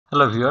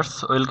Hello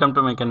viewers, welcome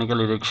to Mechanical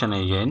Erection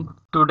again.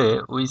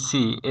 Today we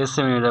see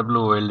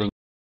SMAW welding.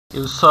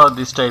 You saw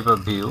this type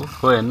of view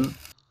when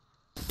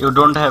you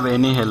don't have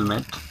any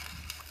helmet,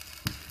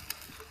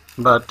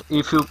 but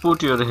if you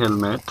put your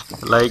helmet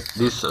like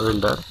this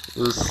welder,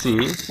 you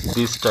see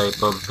this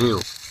type of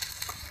view.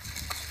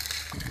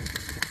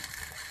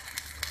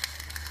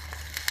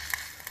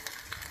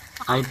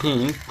 I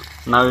think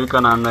now you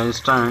can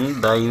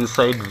understand the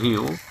inside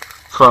view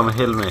from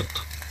helmet.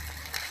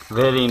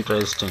 Very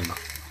interesting,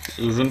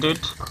 isn't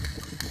it?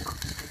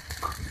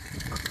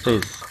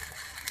 Please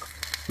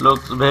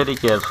look very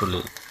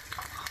carefully.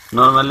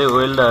 Normally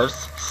welders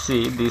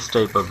see this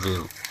type of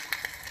view.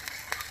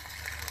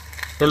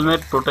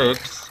 Helmet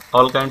protects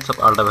all kinds of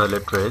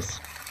ultraviolet rays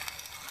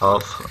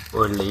of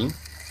welding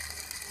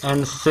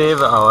and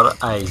save our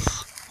eyes.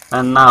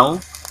 And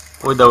now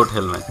without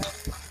helmet.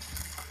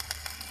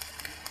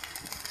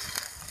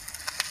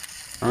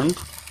 And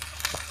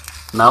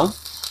now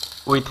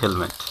with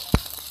helmet.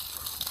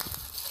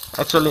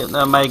 Actually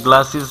my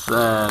glass is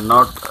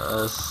not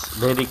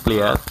very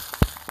clear.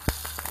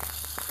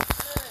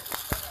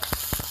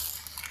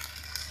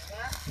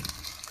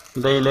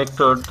 The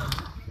electrode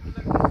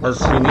has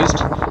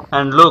finished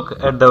and look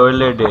at the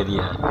welded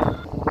area.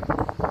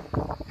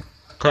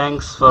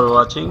 Thanks for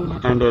watching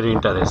and your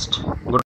interest.